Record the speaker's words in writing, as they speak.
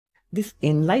This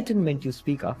enlightenment you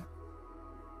speak of,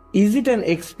 is it an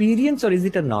experience or is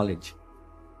it a knowledge?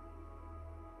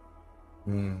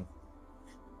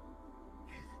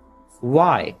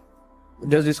 Why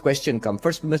does this question come?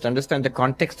 First, we must understand the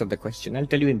context of the question. I'll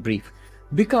tell you in brief.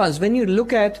 Because when you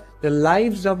look at the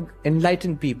lives of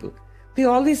enlightened people, they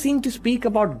always seem to speak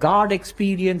about God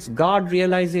experience, God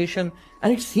realization,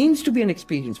 and it seems to be an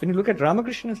experience. When you look at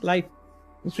Ramakrishna's life,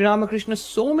 Sri Ramakrishna,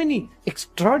 so many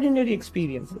extraordinary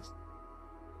experiences.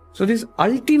 So this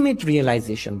ultimate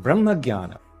realization, Brahma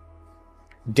Jnana,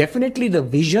 definitely the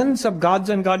visions of gods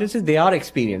and goddesses, they are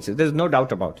experiences. There's no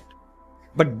doubt about it.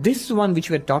 But this one which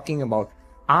we're talking about,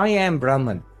 I am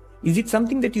Brahman, is it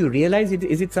something that you realize?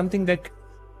 Is it something that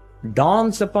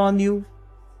dawns upon you?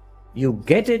 You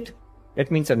get it? That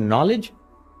means a knowledge?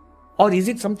 Or is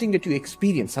it something that you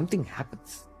experience? Something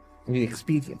happens and you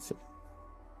experience it.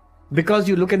 Because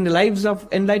you look at the lives of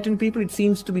enlightened people, it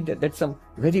seems to be that some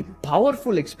very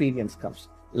powerful experience comes.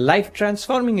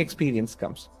 Life-transforming experience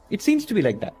comes. It seems to be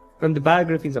like that from the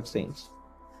biographies of saints.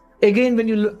 Again, when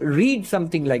you read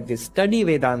something like this, study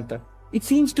Vedanta, it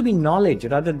seems to be knowledge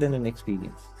rather than an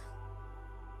experience.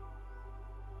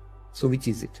 So which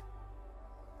is it?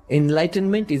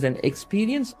 Enlightenment is an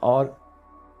experience or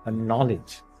a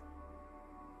knowledge?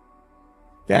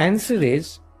 The answer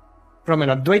is, from an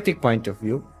Advaitic point of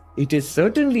view, it is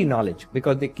certainly knowledge,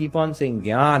 because they keep on saying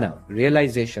jnana,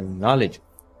 realization, knowledge.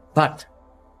 But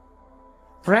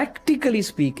practically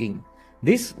speaking,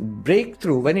 this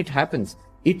breakthrough, when it happens,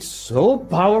 it's so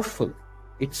powerful,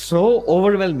 it's so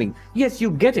overwhelming. Yes,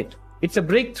 you get it. It's a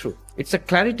breakthrough. It's a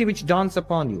clarity which dawns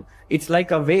upon you. It's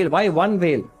like a veil. Why one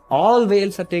veil? All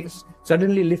veils are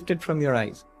suddenly lifted from your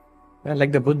eyes.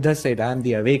 Like the Buddha said, I am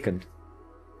the awakened.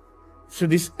 So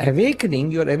this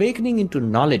awakening, you're awakening into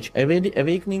knowledge,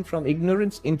 awakening from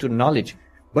ignorance into knowledge.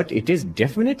 But it is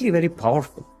definitely very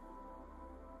powerful.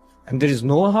 And there is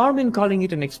no harm in calling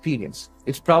it an experience.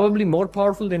 It's probably more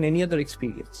powerful than any other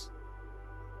experience.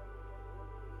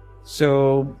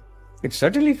 So it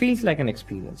certainly feels like an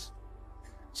experience.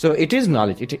 So it is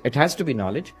knowledge. It has to be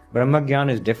knowledge. Brahma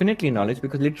Jnana is definitely knowledge,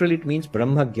 because literally it means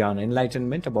Brahma Jnana,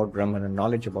 enlightenment about Brahman and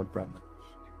knowledge about Brahman.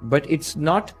 But it's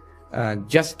not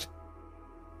just,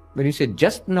 when you say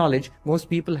just knowledge, most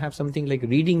people have something like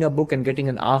reading a book and getting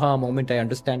an aha moment. I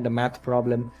understand a math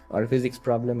problem or a physics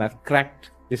problem. I've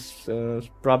cracked this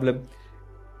problem.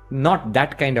 Not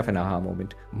that kind of an aha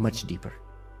moment. Much deeper.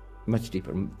 Much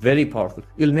deeper. Very powerful.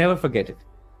 You'll never forget it.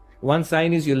 One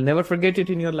sign is you'll never forget it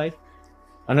in your life.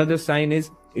 Another sign is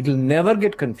it will never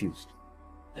get confused.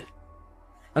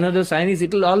 Another sign is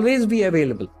it will always be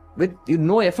available. With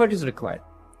no effort is required.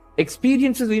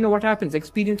 Experiences, you know what happens?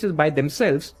 Experiences by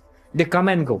themselves, they come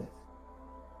and go.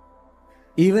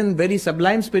 Even very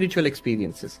sublime spiritual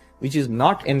experiences, which is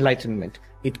not enlightenment,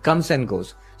 it comes and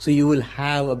goes. So you will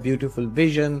have a beautiful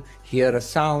vision, hear a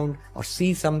sound, or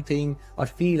see something, or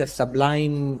feel a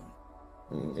sublime,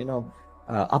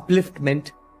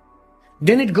 upliftment.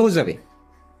 Then it goes away.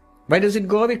 Why does it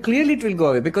go away? Clearly it will go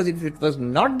away, because if it was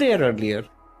not there earlier,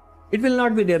 it will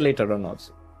not be there later on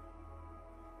also.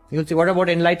 You'll say, what about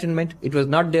enlightenment? It was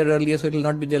not there earlier, so it will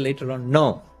not be there later on.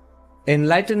 No.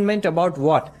 Enlightenment about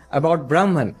what? About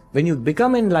Brahman. When you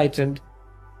become enlightened,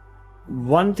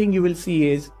 one thing you will see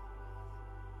is,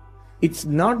 it's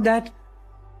not that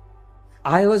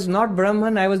I was not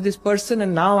Brahman, I was this person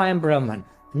and now I am Brahman.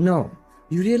 No.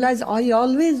 You realize I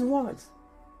always was.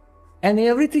 And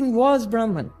everything was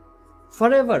Brahman.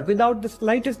 Forever, without the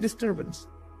slightest disturbance.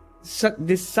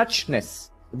 This suchness,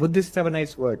 Buddhists have a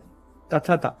nice word,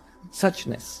 tathata,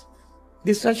 suchness.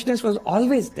 This suchness was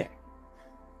always there.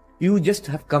 You just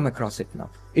have come across it now.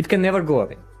 It can never go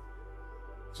away.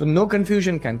 So no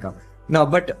confusion can come. Now,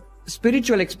 but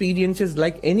spiritual experiences,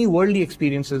 like any worldly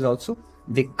experiences also,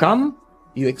 they come,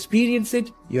 you experience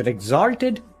it, you're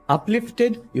exalted,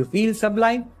 uplifted, you feel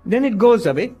sublime, then it goes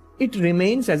away. It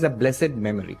remains as a blessed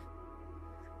memory.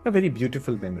 A very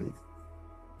beautiful memory.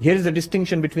 Here is the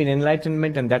distinction between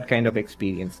enlightenment and that kind of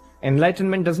experience.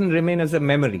 Enlightenment doesn't remain as a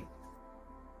memory.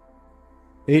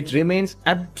 It remains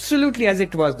absolutely as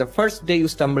it was the first day you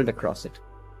stumbled across it.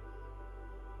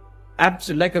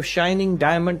 Absolutely, like a shining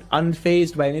diamond,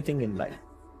 unfazed by anything in life.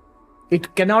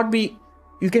 It cannot be,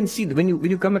 you can see, when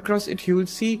you come across it, you will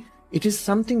see it is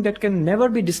something that can never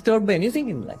be disturbed by anything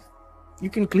in life. You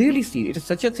can clearly see it is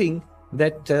such a thing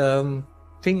that,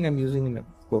 thing I'm using in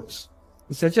quotes,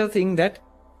 it's such a thing that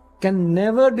can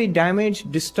never be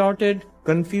damaged, distorted,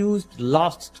 confused,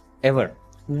 lost, ever.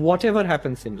 Whatever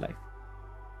happens in life.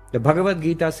 The Bhagavad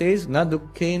Gita says, Na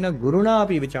dukkhena guruna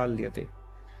api vichalyate.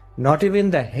 Not even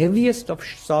the heaviest of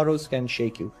sorrows can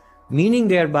shake you. Meaning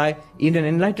thereby, in an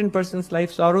enlightened person's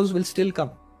life, sorrows will still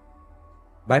come.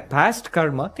 By past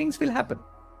karma, things will happen.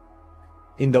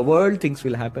 In the world, things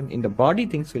will happen. In the body,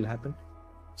 things will happen.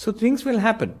 So things will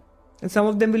happen. And some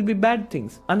of them will be bad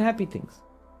things, unhappy things.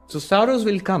 So sorrows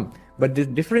will come. But the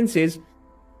difference is,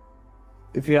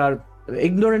 if you are an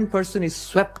ignorant person is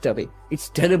swept away, it's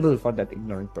terrible for that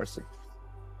ignorant person.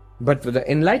 But for the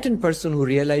enlightened person who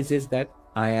realizes that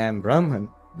I am Brahman,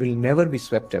 will never be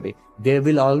swept away. There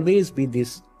will always be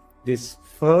this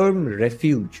firm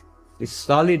refuge, this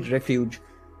solid refuge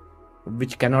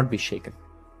which cannot be shaken.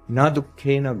 Na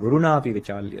dukkhena guruna api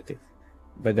vichalyate.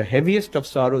 By the heaviest of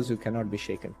sorrows you cannot be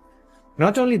shaken.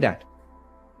 Not only that,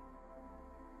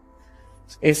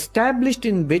 established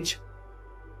in which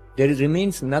there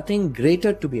remains nothing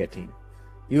greater to be attained.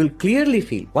 You will clearly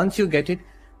feel, once you get it,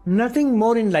 nothing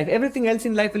more in life. Everything else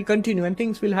in life will continue and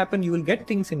things will happen. You will get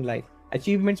things in life.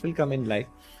 Achievements will come in life.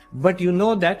 But you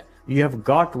know that you have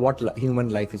got what human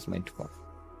life is meant for.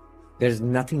 There is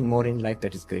nothing more in life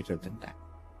that is greater than that.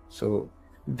 So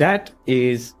that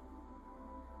is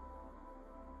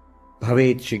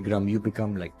bhavet shigram. You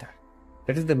become like that.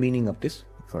 That is the meaning of this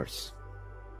verse.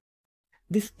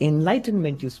 This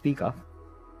enlightenment you speak of,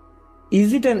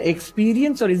 is it an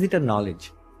experience or is it a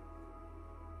knowledge?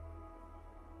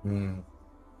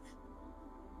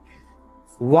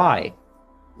 Why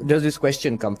does this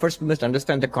question come? First, we must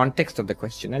understand the context of the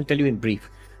question. I'll tell you in brief.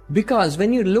 Because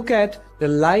when you look at the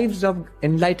lives of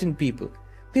enlightened people,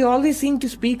 they always seem to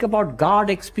speak about God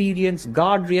experience,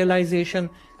 God realization,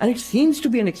 and it seems to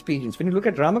be an experience. When you look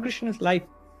at Ramakrishna's life,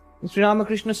 Sri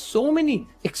Ramakrishna, so many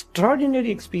extraordinary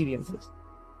experiences.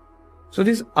 So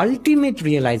this ultimate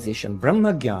realization,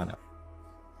 Brahma Jnana,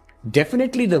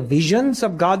 definitely the visions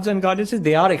of gods and goddesses,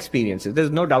 they are experiences.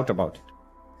 There's no doubt about it.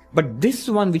 But this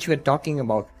one which we're talking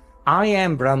about, I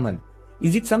am Brahman,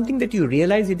 is it something that you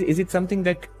realize? Is it something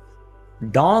that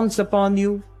dawns upon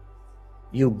you?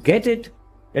 You get it?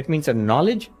 That means a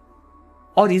knowledge?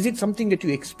 Or is it something that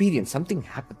you experience? Something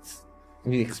happens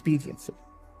and you experience it.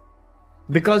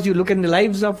 Because you look in the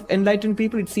lives of enlightened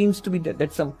people, it seems to be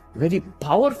that some very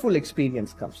powerful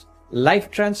experience comes.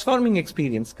 Life-transforming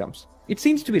experience comes. It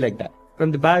seems to be like that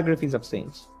from the biographies of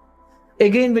saints.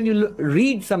 Again, when you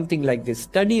read something like this,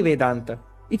 study Vedanta,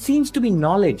 it seems to be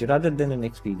knowledge rather than an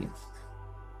experience.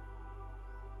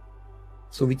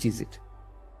 So which is it?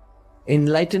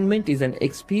 Enlightenment is an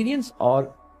experience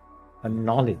or a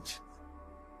knowledge?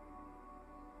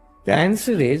 The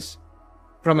answer is,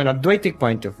 from an Advaitic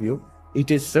point of view, it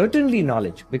is certainly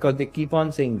knowledge, because they keep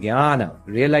on saying jnana,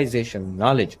 realization,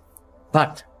 knowledge.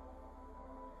 But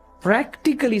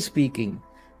practically speaking,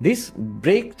 this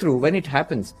breakthrough, when it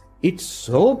happens, it's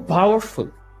so powerful,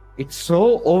 it's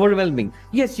so overwhelming.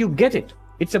 Yes, you get it.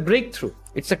 It's a breakthrough.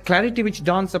 It's a clarity which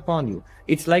dawns upon you.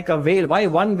 It's like a veil. Why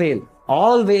one veil?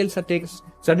 All veils are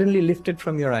suddenly lifted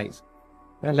from your eyes.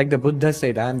 Like the Buddha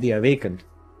said, I am the awakened.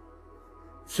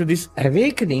 So this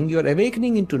awakening, you are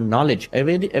awakening into knowledge,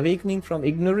 awakening from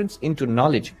ignorance into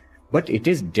knowledge. But it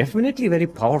is definitely very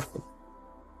powerful.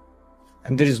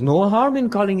 And there is no harm in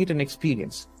calling it an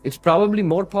experience. It's probably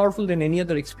more powerful than any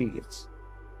other experience.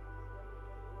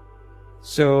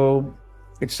 So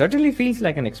it certainly feels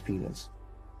like an experience.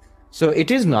 So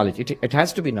it is knowledge. It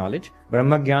has to be knowledge.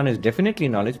 Brahma Jnana is definitely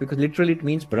knowledge, because literally it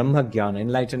means Brahma Jnana,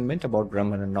 enlightenment about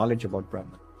Brahman and knowledge about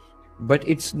Brahman. But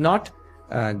it's not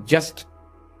just,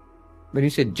 when you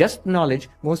say just knowledge,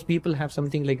 most people have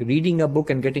something like reading a book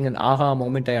and getting an aha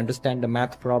moment. I understand a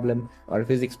math problem or a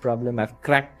physics problem. I've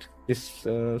cracked this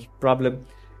problem.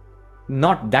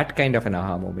 Not that kind of an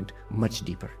aha moment. Much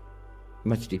deeper.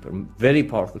 Much deeper. Very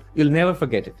powerful. You'll never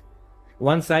forget it.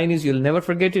 One sign is you'll never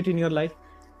forget it in your life.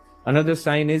 Another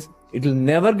sign is it will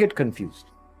never get confused.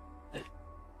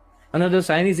 Another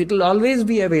sign is it will always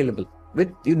be available.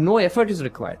 With no effort is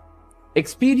required.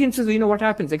 Experiences, you know what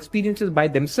happens? Experiences by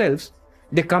themselves,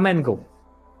 they come and go.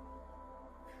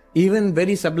 Even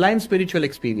very sublime spiritual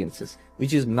experiences,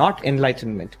 which is not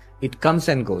enlightenment, it comes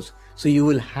and goes. So you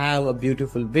will have a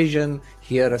beautiful vision,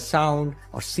 hear a sound,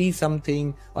 or see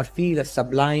something, or feel a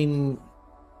sublime,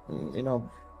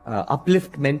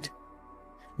 upliftment.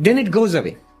 Then it goes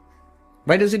away.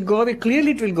 Why does it go away?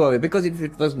 Clearly it will go away, because if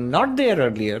it was not there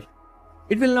earlier,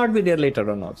 it will not be there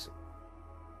later on also.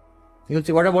 You'll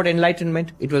say, what about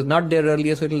enlightenment? It was not there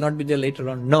earlier, so it will not be there later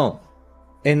on. No.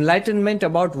 Enlightenment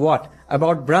about what?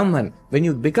 About Brahman. When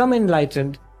you become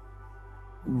enlightened,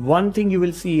 one thing you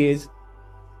will see is,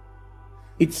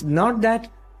 it's not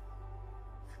that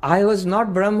I was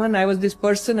not Brahman, I was this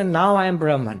person and now I am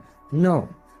Brahman. No.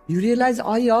 You realize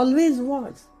I always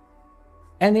was.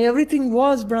 And everything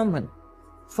was Brahman.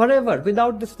 Forever,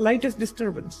 without the slightest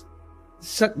disturbance.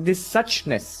 this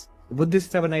suchness,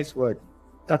 Buddhists have a nice word,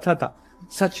 tathata,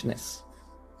 suchness.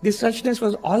 This suchness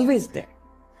was always there.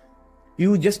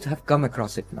 You just have come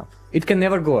across it now. It can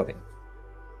never go away.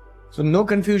 So no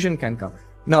confusion can come.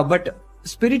 Now, but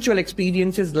spiritual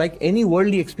experiences, like any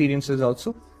worldly experiences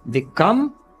also, they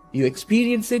come, you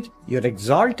experience it, you're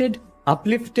exalted,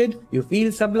 uplifted, you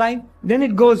feel sublime, then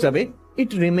it goes away.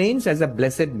 It remains as a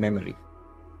blessed memory.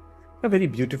 A very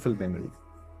beautiful memory.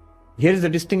 Here is the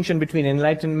distinction between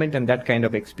enlightenment and that kind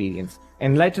of experience.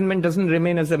 Enlightenment doesn't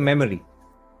remain as a memory.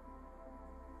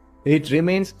 It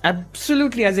remains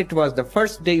absolutely as it was the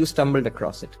first day you stumbled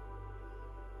across it.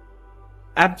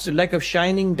 Absolutely, like a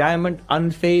shining diamond,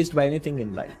 unfazed by anything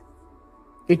in life.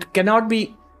 It cannot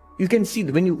be, you can see,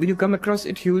 when you come across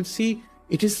it, you will see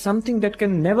it is something that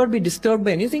can never be disturbed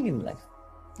by anything in life.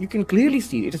 You can clearly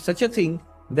see it is such a thing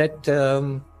that,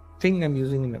 thing I'm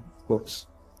using in quotes,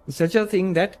 it's such a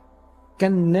thing that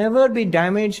can never be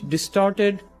damaged,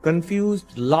 distorted,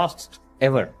 confused, lost,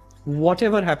 ever.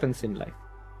 Whatever happens in life.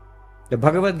 The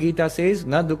Bhagavad Gita says,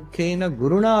 Na dukkhena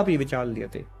guruna api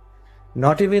vichalyate.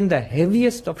 Not even the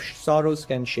heaviest of sorrows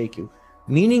can shake you.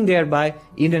 Meaning thereby,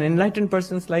 in an enlightened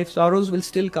person's life, sorrows will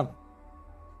still come.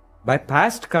 By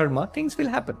past karma, things will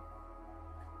happen.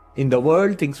 In the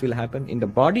world, things will happen. In the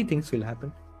body, things will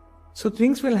happen. So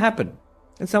things will happen.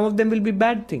 And some of them will be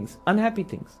bad things, unhappy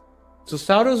things. So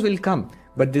sorrows will come.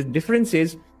 But the difference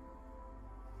is,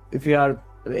 if you are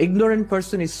an ignorant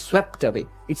person is swept away,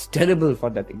 it's terrible for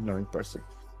that ignorant person.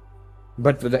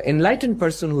 But for the enlightened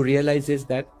person who realizes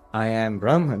that I am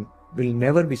Brahman, will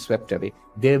never be swept away.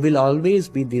 There will always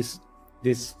be this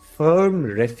firm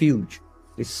refuge,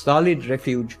 this solid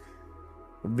refuge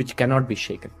which cannot be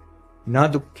shaken. Na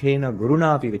dukkhena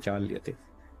guruna api vichalyate.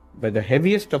 By the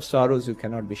heaviest of sorrows you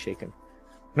cannot be shaken.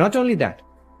 Not only that,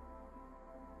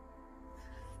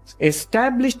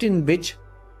 established in which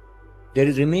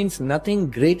there remains nothing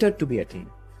greater to be attained.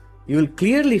 You will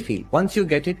clearly feel, once you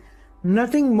get it,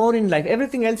 nothing more in life.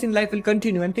 Everything else in life will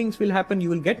continue and things will happen. You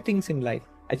will get things in life.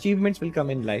 Achievements will come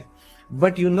in life.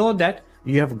 But you know that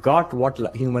you have got what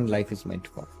human life is meant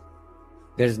for.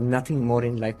 There is nothing more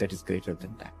in life that is greater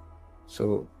than that.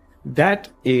 So that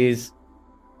is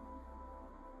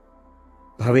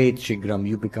Bhavet Shigram.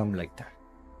 You become like that.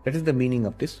 That is the meaning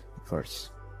of this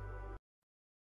verse.